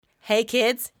Hey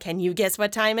kids, can you guess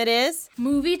what time it is?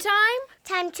 Movie time?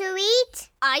 Time to eat.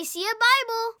 I see a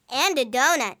Bible. And a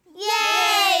donut.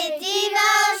 Yay!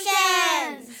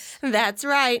 Devotions! That's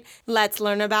right. Let's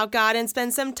learn about God and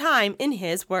spend some time in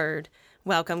His Word.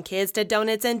 Welcome, kids, to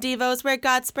Donuts and Devos, where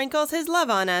God sprinkles His love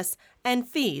on us and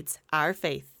feeds our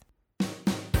faith.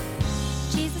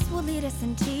 Jesus will lead us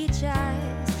and teach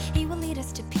us. He will lead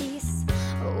us to peace.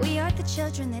 We are the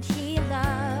children that He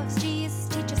loves. Jesus,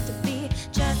 teach us to be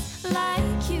just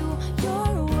like You.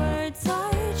 Your words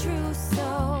are true,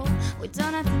 so with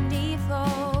donuts and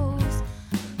devos,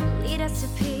 lead us to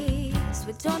peace.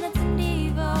 With donuts and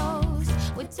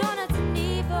devos, with donuts and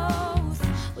devos,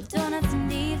 with donuts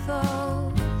and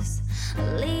devos,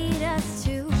 lead us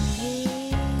to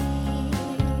peace.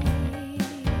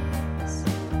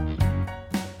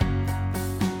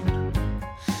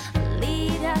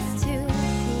 Lead us to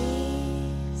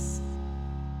peace.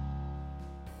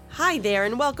 Hi there,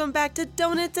 and welcome back to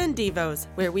Donuts and Devos,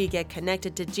 where we get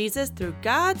connected to Jesus through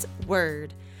God's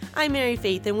Word. I'm Mary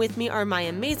Faith, and with me are my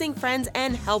amazing friends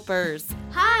and helpers.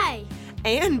 Hi!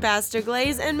 And Pastor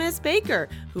Glaze and Miss Baker,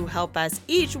 who help us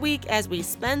each week as we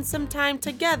spend some time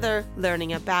together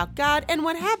learning about God and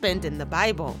what happened in the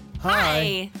Bible.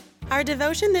 Hi! Our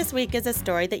devotion this week is a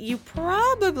story that you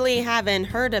probably haven't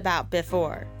heard about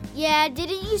before. Yeah,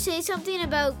 didn't you say something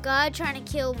about God trying to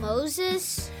kill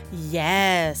Moses?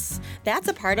 Yes, that's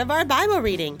a part of our Bible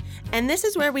reading. And this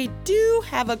is where we do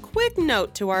have a quick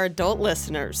note to our adult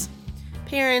listeners.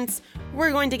 Parents,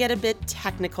 we're going to get a bit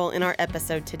technical in our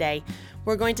episode today.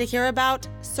 We're going to hear about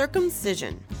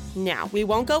circumcision. Now, we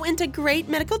won't go into great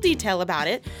medical detail about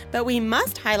it, but we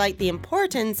must highlight the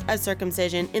importance of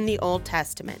circumcision in the Old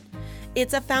Testament.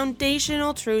 It's a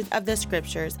foundational truth of the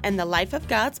Scriptures and the life of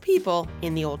God's people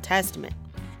in the Old Testament.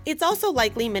 It's also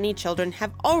likely many children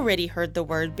have already heard the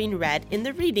word being read in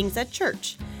the readings at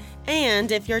church.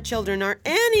 And if your children are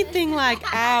anything like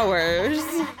ours,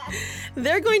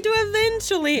 they're going to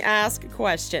eventually ask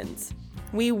questions.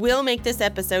 We will make this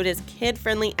episode as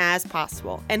kid-friendly as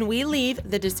possible, and we leave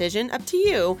the decision up to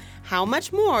you how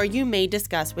much more you may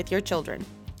discuss with your children.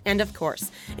 And of course,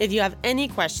 if you have any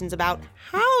questions about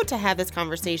how to have this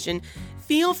conversation,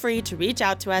 feel free to reach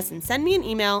out to us and send me an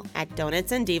email at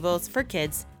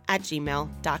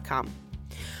donutsanddevosforkids@gmail.com.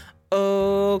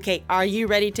 Okay, are you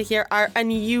ready to hear our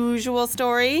unusual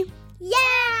story?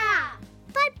 Yeah!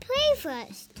 But pray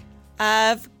first.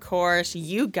 Of course,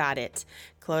 you got it.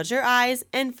 Close your eyes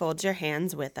and fold your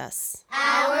hands with us.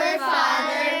 Our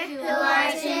Father, who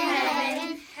art in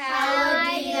heaven,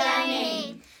 hallowed be thy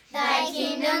name. Thy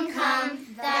kingdom come,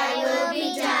 thy will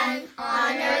be done,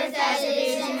 on earth as it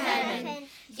is in heaven.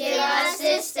 Give us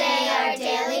this day our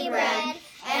daily bread,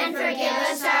 and forgive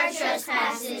us our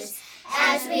trespasses,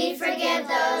 as we forgive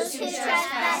those who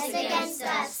trespass against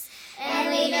us. And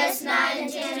lead us not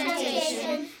into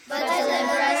temptation, but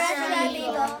deliver us from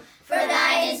evil. For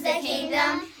thine is the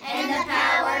kingdom, and the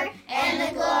power, and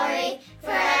the glory,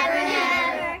 forever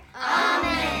and ever.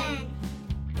 Amen.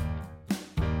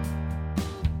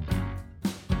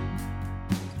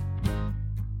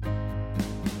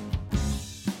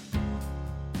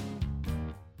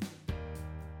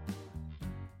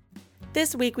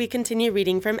 This week we continue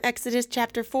reading from Exodus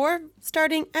chapter 4,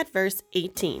 starting at verse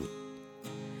 18.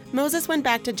 Moses went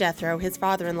back to Jethro, his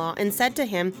father-in-law, and said to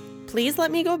him, "Please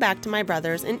let me go back to my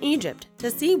brothers in Egypt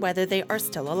to see whether they are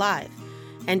still alive."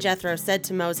 And Jethro said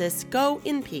to Moses, "Go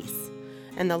in peace."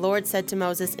 And the Lord said to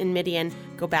Moses in Midian,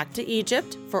 "Go back to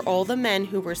Egypt, for all the men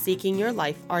who were seeking your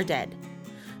life are dead."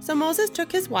 So Moses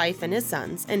took his wife and his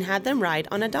sons and had them ride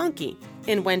on a donkey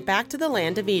and went back to the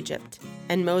land of Egypt.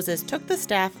 And Moses took the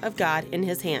staff of God in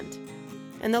his hand.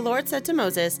 And the Lord said to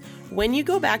Moses, "When you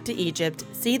go back to Egypt,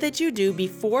 see that you do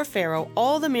before Pharaoh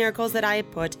all the miracles that I have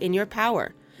put in your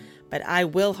power. But I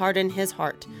will harden his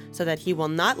heart, so that he will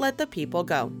not let the people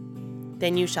go.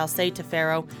 Then you shall say to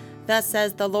Pharaoh, 'Thus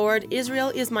says the Lord, Israel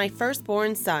is my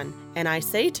firstborn son, and I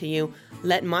say to you,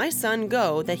 let my son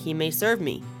go, that he may serve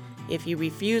me. If you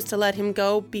refuse to let him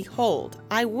go, behold,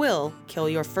 I will kill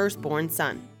your firstborn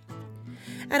son.'"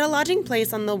 At a lodging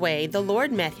place on the way, the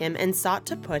Lord met him and sought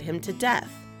to put him to death.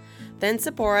 Then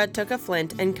Zipporah took a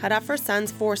flint and cut off her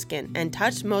son's foreskin and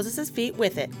touched Moses' feet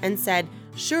with it and said,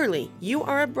 "Surely you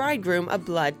are a bridegroom of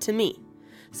blood to me."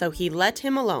 So he let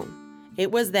him alone.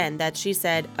 It was then that she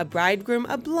said, "A bridegroom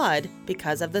of blood,"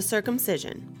 because of the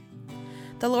circumcision.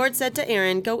 The Lord said to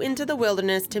Aaron, "Go into the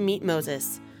wilderness to meet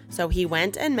Moses." So he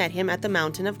went and met him at the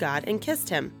mountain of God and kissed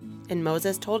him. And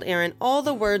Moses told Aaron all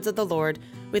the words of the Lord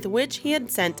with which he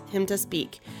had sent him to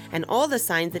speak, and all the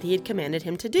signs that he had commanded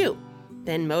him to do.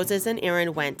 Then Moses and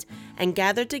Aaron went and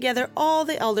gathered together all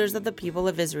the elders of the people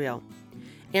of Israel.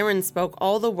 Aaron spoke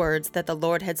all the words that the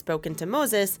Lord had spoken to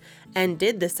Moses and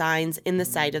did the signs in the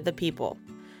sight of the people.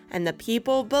 And the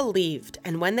people believed,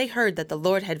 and when they heard that the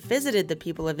Lord had visited the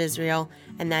people of Israel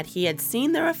and that he had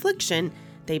seen their affliction,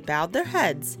 they bowed their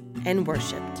heads and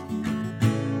worshipped.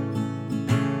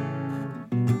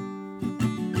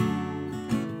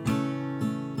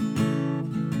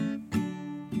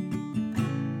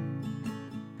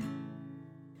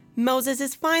 Moses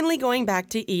is finally going back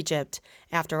to Egypt.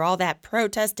 After all that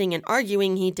protesting and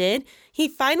arguing he did, he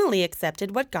finally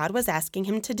accepted what God was asking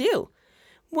him to do.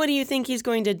 What do you think he's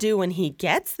going to do when he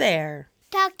gets there?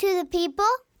 Talk to the people?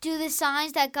 Do the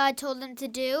signs that God told him to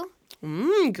do?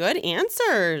 Good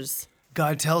answers.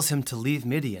 God tells him to leave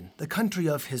Midian, the country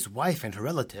of his wife and her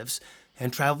relatives,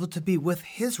 and travel to be with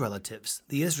his relatives,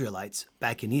 the Israelites,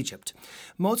 back in Egypt.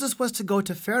 Moses was to go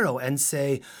to Pharaoh and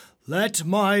say, "Let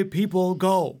my people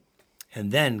go."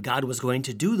 And then God was going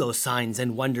to do those signs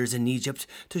and wonders in Egypt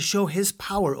to show his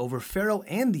power over Pharaoh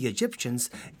and the Egyptians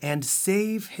and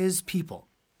save his people.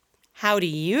 How do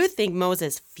you think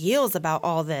Moses feels about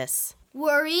all this?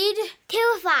 Worried?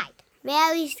 Terrified.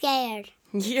 Very scared.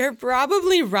 You're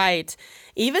probably right.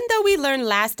 Even though we learned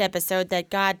last episode that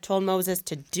God told Moses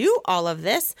to do all of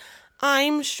this,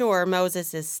 I'm sure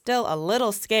Moses is still a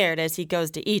little scared as he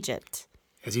goes to Egypt.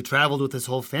 As he traveled with his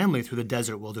whole family through the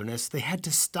desert wilderness, they had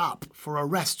to stop for a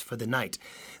rest for the night.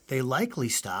 They likely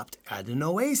stopped at an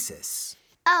oasis.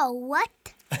 Oh, what?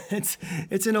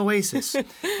 It's an oasis,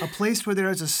 a place where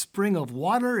there is a spring of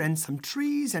water and some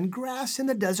trees and grass in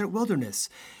the desert wilderness.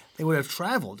 They would have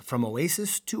traveled from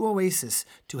oasis to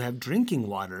have drinking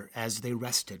water as they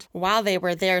rested. While they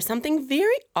were there, something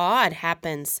very odd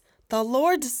happens. The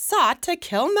Lord sought to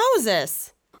kill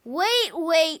Moses.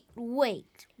 Wait.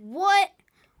 What?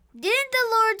 Didn't the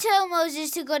Lord tell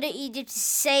Moses to go to Egypt to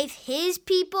save his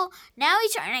people? Now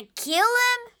he's trying to kill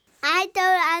him? I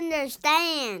don't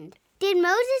understand. Did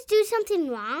Moses do something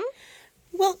wrong?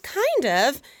 Well, kind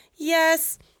of.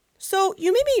 Yes. So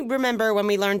you maybe remember when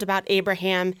we learned about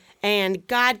Abraham and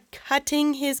God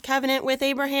cutting his covenant with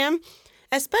Abraham,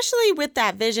 especially with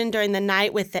that vision during the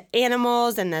night with the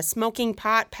animals and the smoking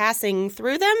pot passing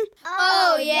through them?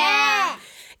 Oh, yeah.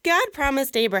 God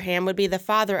promised Abraham would be the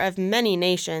father of many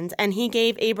nations, and he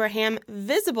gave Abraham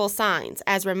visible signs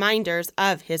as reminders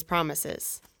of his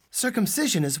promises.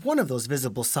 Circumcision is one of those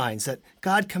visible signs that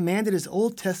God commanded his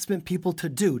Old Testament people to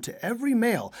do to every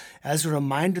male as a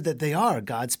reminder that they are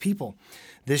God's people.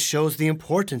 This shows the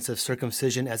importance of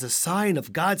circumcision as a sign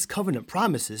of God's covenant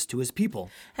promises to his people.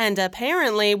 And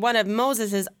apparently one of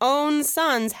Moses' own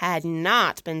sons had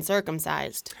not been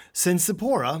circumcised. Since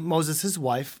Zipporah, Moses'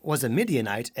 wife, was a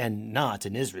Midianite and not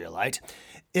an Israelite,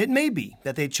 it may be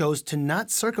that they chose to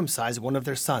not circumcise one of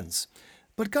their sons.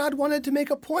 But God wanted to make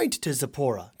a point to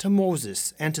Zipporah, to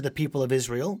Moses, and to the people of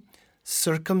Israel.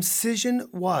 Circumcision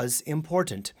was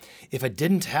important. If it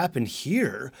didn't happen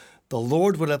here, the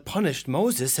Lord would have punished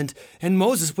Moses, and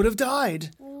Moses would have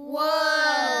died.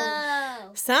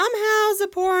 Whoa! Somehow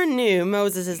Zipporah knew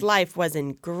Moses' life was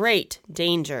in great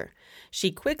danger.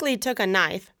 She quickly took a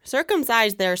knife,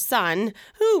 circumcised their son,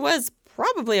 who was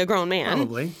probably a grown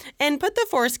man, and put the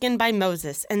foreskin by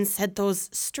Moses and said those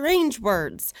strange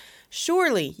words,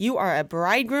 "Surely you are a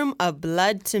bridegroom of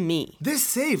blood to me." This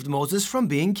saved Moses from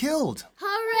being killed.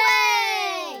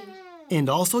 Hooray! And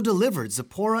also delivered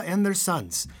Zipporah and their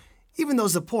sons. Even though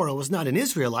Zipporah was not an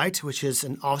Israelite, which is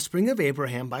an offspring of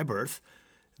Abraham by birth,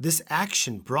 this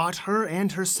action brought her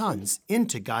and her sons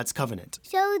into God's covenant.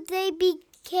 So they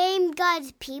became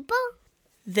God's people?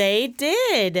 They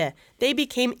did. They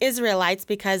became Israelites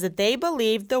because they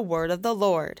believed the word of the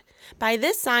Lord. By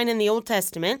this sign in the Old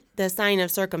Testament, the sign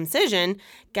of circumcision,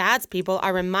 God's people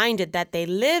are reminded that they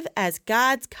live as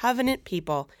God's covenant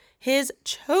people, his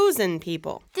chosen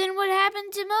people. Then what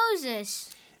happened to Moses?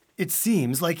 It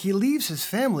seems like he leaves his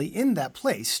family in that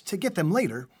place to get them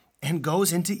later and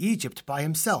goes into Egypt by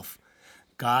himself.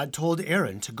 God told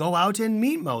Aaron to go out and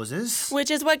meet Moses.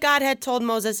 Which is what God had told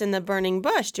Moses in the burning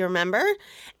bush, do you remember?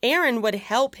 Aaron would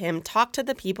help him talk to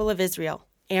the people of Israel.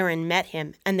 Aaron met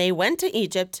him, and they went to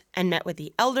Egypt and met with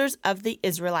the elders of the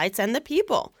Israelites and the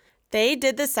people. They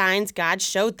did the signs God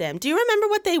showed them. Do you remember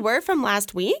what they were from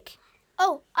last week?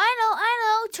 Oh, I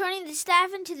know. Turning the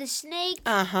staff into the snake.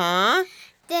 Uh-huh.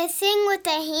 The thing with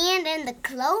the hand and the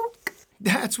cloak?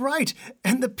 That's right.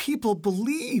 And the people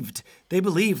believed. They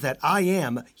believed that I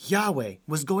Am, Yahweh,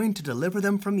 was going to deliver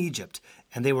them from Egypt.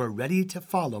 and they were ready to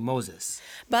follow Moses.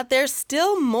 But there's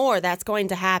still more that's going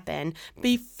to happen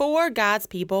before God's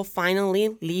people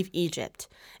finally leave Egypt.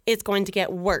 It's going to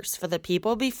get worse for the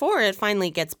people before it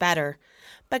finally gets better.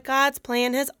 But God's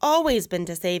plan has always been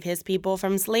to save his people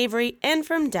from slavery and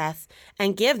from death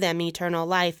and give them eternal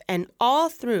life, and all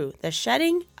through the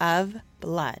shedding of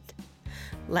blood.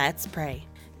 Let's pray.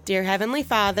 Dear Heavenly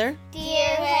Father,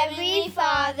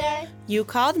 you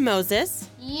called Moses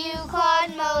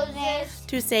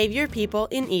to save your people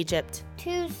in Egypt.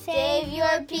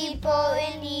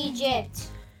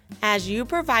 As you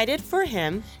provided for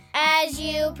him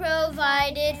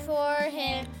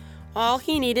all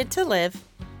he needed to live,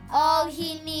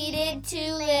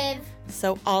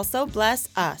 so also bless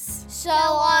us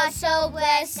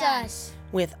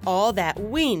with all that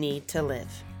we need to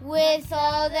live.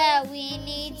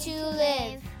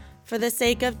 For the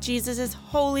sake of Jesus'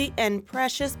 holy and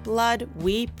precious blood,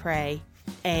 we pray.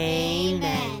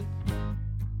 Amen.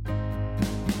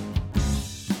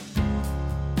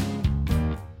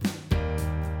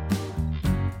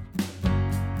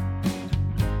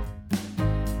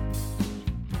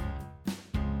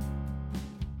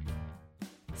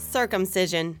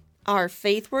 Circumcision, our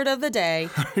faith word of the day.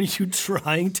 Are you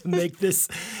trying to make this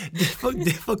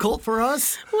difficult for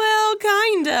us? Well,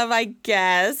 kind of, I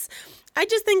guess. I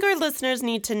just think our listeners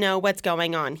need to know what's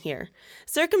going on here.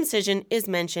 Circumcision is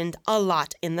mentioned a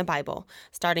lot in the Bible,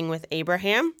 starting with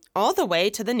Abraham all the way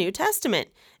to the New Testament.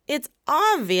 It's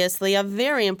obviously a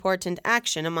very important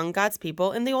action among God's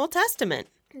people in the Old Testament.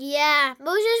 Yeah,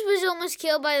 Moses was almost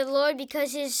killed by the Lord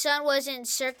because his son wasn't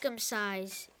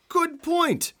circumcised. Good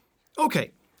point.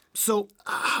 Okay, so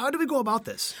how do we go about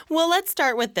this? Well, let's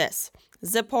start with this.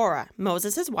 Zipporah,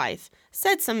 Moses' wife,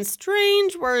 said some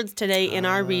strange words today in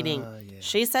our reading. Yeah.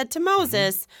 She said to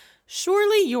Moses,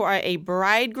 "Surely you are a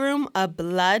bridegroom of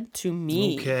blood to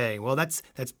me." Okay, well, that's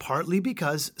partly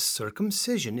because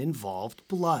circumcision involved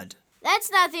blood.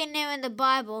 That's nothing new in the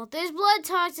Bible. There's blood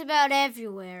talked about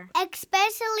everywhere.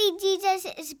 Especially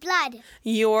Jesus' blood.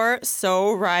 You're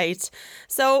so right.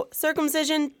 So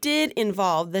circumcision did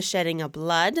involve the shedding of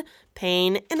blood,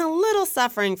 pain, and a little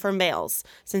suffering for males,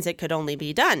 since it could only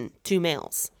be done to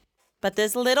males. But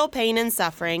this little pain and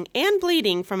suffering and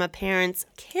bleeding from a parent's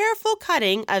careful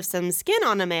cutting of some skin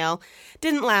on a male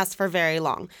didn't last for very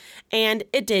long, and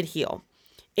it did heal.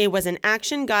 It was an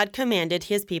action God commanded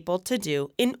his people to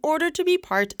do in order to be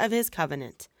part of his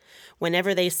covenant.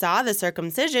 Whenever they saw the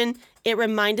circumcision, it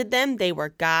reminded them they were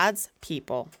God's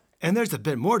people. And there's a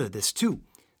bit more to this, too.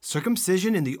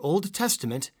 Circumcision in the Old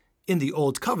Testament, in the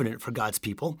Old Covenant for God's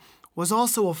people, was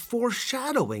also a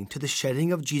foreshadowing to the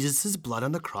shedding of Jesus' blood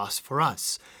on the cross for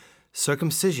us.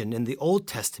 Circumcision in the Old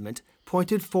Testament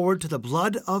pointed forward to the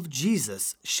blood of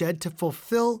Jesus shed to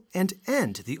fulfill and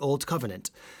end the Old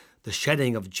Covenant. The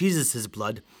shedding of Jesus'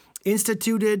 blood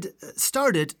established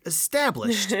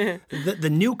the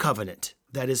new covenant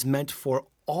that is meant for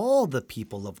all the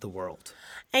people of the world.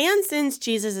 And since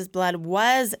Jesus' blood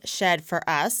was shed for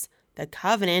us, the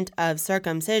covenant of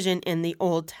circumcision in the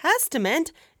Old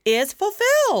Testament is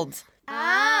fulfilled.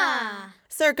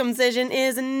 Circumcision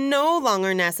is no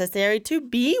longer necessary to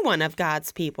be one of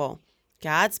God's people.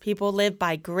 God's people live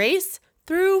by grace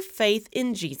through faith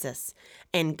in Jesus.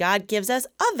 And God gives us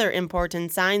other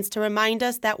important signs to remind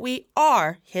us that we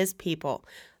are his people,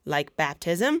 like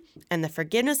baptism and the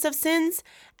forgiveness of sins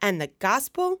and the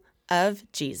gospel of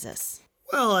Jesus.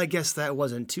 Well, I guess that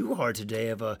wasn't too hard today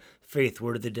of a faith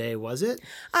word of the day, was it?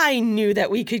 I knew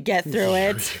that we could get through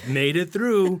it. Made it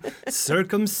through.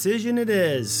 Circumcision it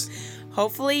is.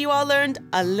 Hopefully you all learned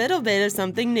a little bit of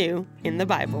something new in the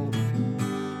Bible.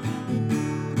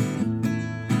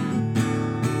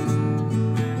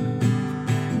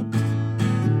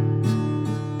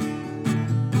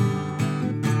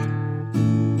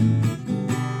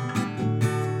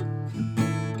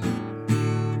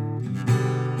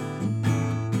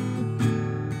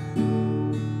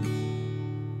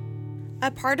 A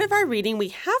part of our reading we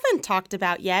haven't talked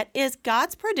about yet is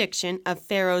God's prediction of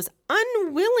Pharaoh's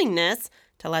unwillingness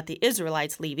to let the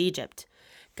Israelites leave Egypt.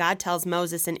 God tells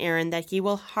Moses and Aaron that he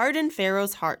will harden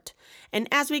Pharaoh's heart. And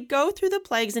as we go through the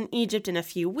plagues in Egypt in a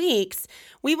few weeks,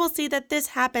 we will see that this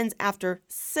happens after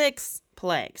 6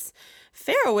 plagues.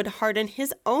 Pharaoh would harden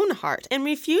his own heart and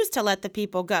refuse to let the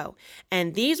people go.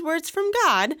 And these words from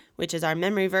God, which is our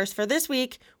memory verse for this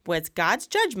week, was God's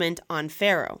judgment on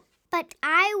Pharaoh. But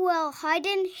I will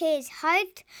harden his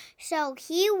heart, so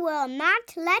he will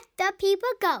not let the people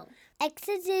go.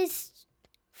 Exodus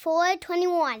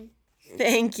 4:21.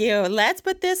 Thank you. Let's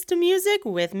put this to music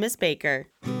with Miss Baker.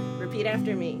 Repeat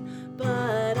after me.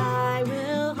 But I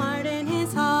will harden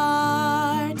his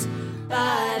heart. But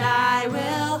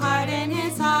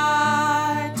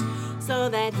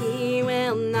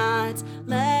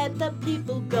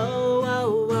people go,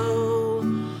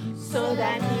 so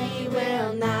that he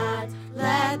will not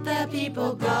let the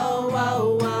people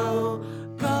go,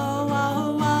 go,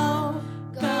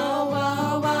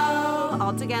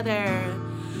 all together.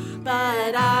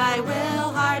 But I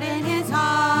will harden his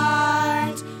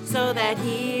heart, so that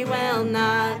he will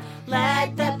not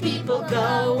let the people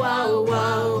go,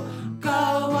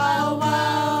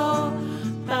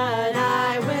 But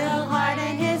I will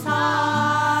harden his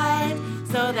heart,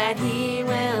 so that he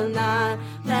will not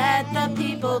let the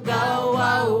people go,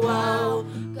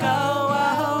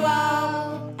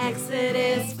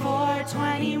 Exodus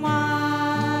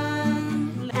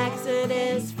 4:21.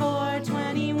 Exodus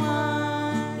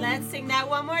 4:21. Let's sing that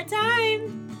one more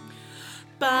time.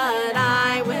 But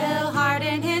I will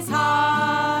harden his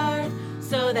heart,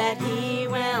 so that he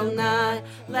will not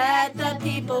let the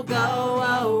people go,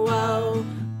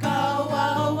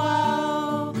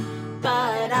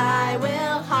 But I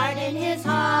will harden his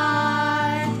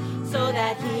heart, so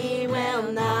that he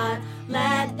will not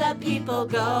let the people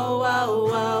go,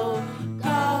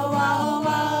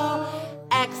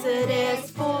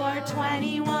 Exodus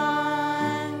 4:21.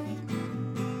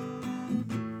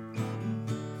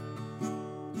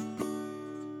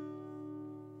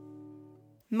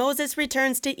 Moses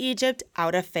returns to Egypt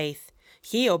out of faith.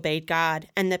 He obeyed God,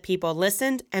 and the people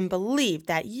listened and believed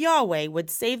that Yahweh would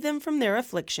save them from their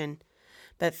affliction.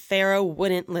 But Pharaoh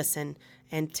wouldn't listen,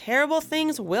 and terrible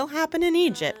things will happen in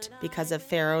Egypt because of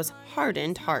Pharaoh's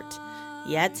hardened heart.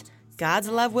 Yet, God's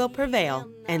love will prevail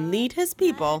and lead his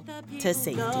people to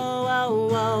safety.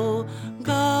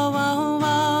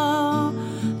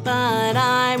 But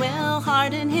I will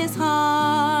harden his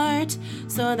heart,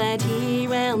 so that he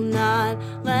will not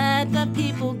let the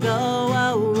people go,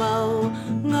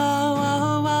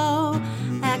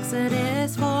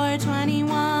 Exodus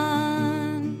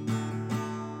 4:21.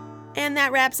 And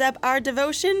that wraps up our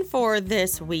devotion for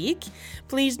this week.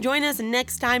 Please join us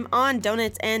next time on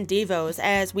Donuts and Devos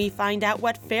as we find out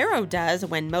what Pharaoh does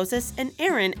when Moses and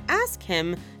Aaron ask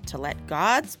him to let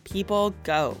God's people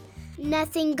go.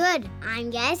 Nothing good,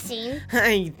 I'm guessing.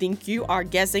 I think you are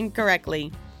guessing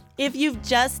correctly. If you've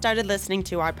just started listening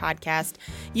to our podcast,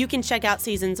 you can check out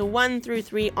seasons 1 through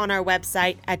 3 on our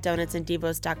website at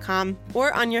donutsanddevos.com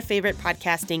or on your favorite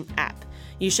podcasting app.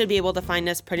 You should be able to find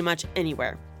us pretty much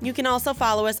anywhere. You can also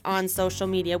follow us on social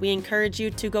media. We encourage you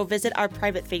to go visit our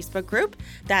private Facebook group.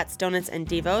 That's Donuts and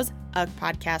Devos, a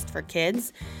podcast for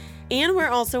kids. And we're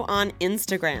also on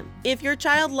Instagram. If your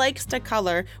child likes to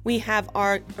color, we have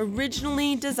our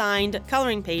originally designed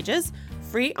coloring pages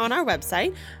free on our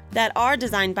website that are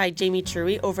designed by Jamie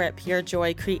Truey over at Pure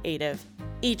Joy Creative.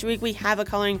 Each week we have a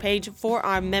coloring page for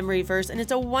our memory verse, and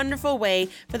it's a wonderful way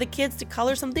for the kids to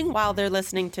color something while they're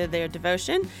listening to their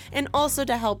devotion and also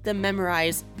to help them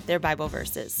memorize their Bible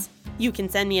verses. You can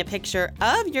send me a picture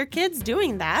of your kids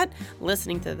doing that,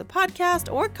 listening to the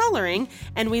podcast or coloring,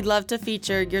 and we'd love to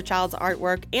feature your child's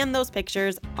artwork and those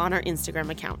pictures on our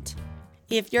Instagram account.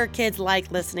 If your kids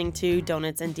like listening to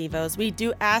Donuts and Devos, we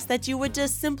do ask that you would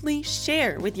just simply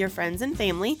share with your friends and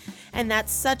family, and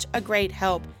that's such a great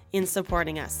help in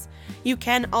supporting us. You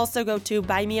can also go to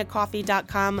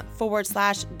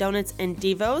buymeacoffee.com/Donuts and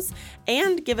Devos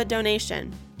and give a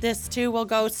donation. This too will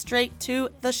go straight to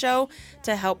the show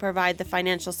to help provide the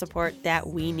financial support that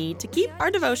we need to keep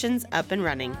our devotions up and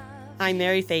running. I'm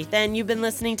Mary Faith, and you've been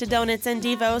listening to Donuts and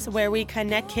Devos, where we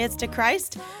connect kids to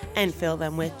Christ and fill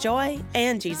them with joy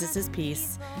and Jesus'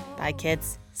 peace. Bye,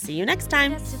 kids. See you next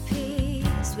time.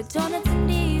 With Donuts and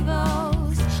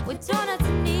Devos, with Donuts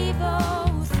and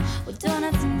Devos, with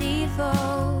Donuts and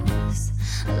Devos.